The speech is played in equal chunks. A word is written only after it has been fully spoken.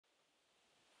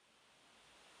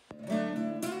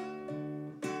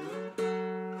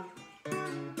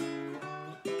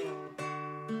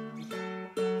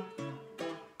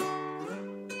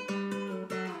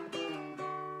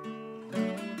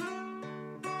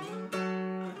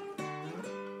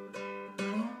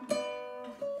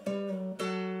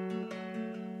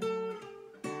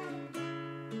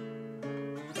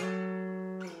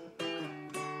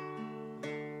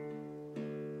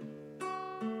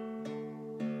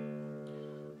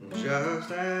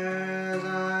just as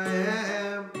I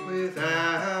am,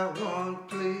 without one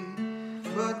plea,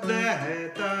 but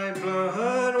that thy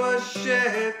blood was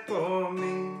shed for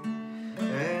me,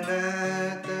 and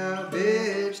that thou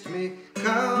bidd'st me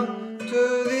come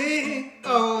to thee,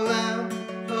 O Lamb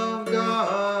of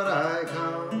God. I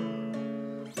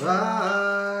come,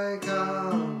 I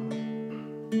come,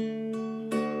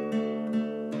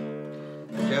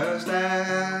 just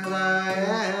as I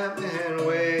am, and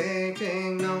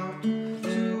waiting not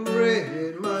to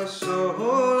rid my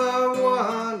soul of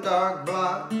one dark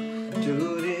blot,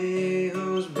 to thee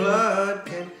whose blood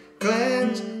can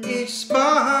cleanse each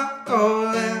spot, O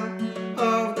Lamb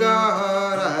of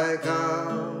God. I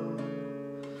come,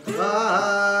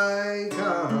 I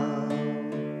come,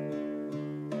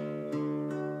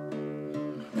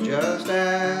 just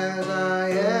as I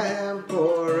am,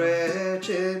 poor,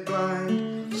 wretched,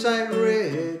 blind, sight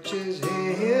rich is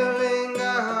healing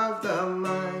of the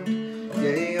mind.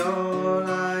 Yea, all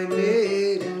I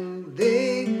need in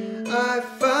thee I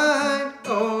find,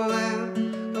 O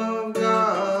Lamb of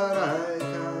God. I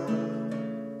come,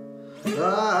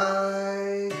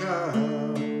 I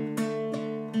come,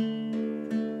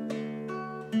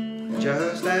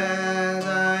 just as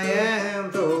I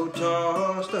am, though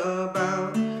tossed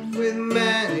about with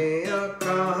many a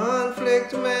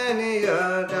conflict, many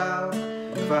a doubt,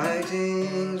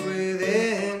 fightings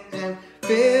within and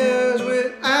fears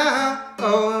without,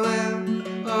 O Lamb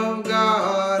of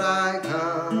God. I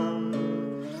come,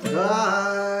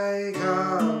 I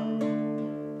come,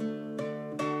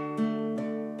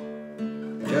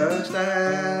 just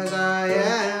as I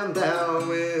am, thou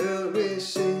wilt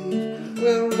receive,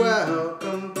 wilt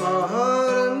welcome,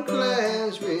 pardon,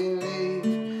 cleanse, relief,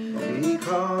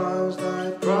 because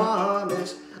thy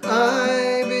promise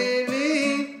I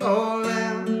believe, O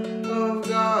Lamb of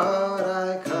God.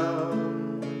 I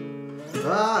come,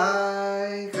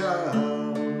 I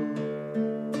come,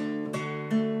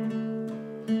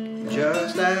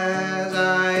 just as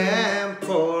I am,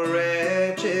 poor,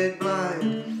 wretched,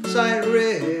 blind, sight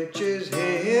rich is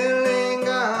healing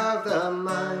of the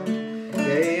mind.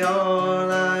 Yea,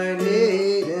 all I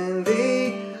need in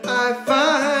thee I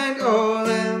find, O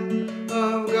Lamb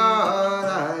of God.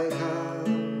 I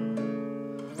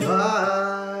come,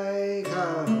 I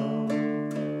come,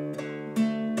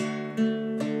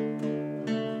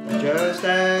 just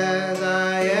as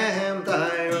I am,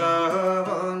 thy love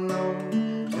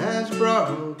unknown has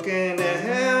broken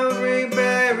every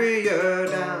barrier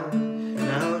down.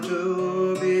 Now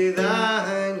to be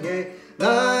thine, yea,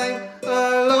 thine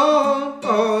alone,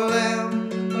 O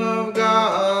Lamb of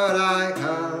God. I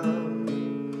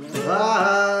come,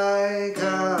 I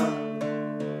come,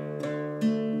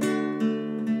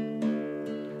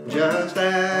 just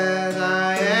as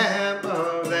I am,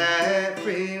 of that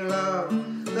free love,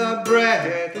 the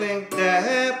breadth, length,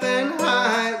 depth, and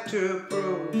height to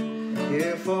prove,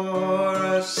 here for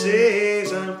a city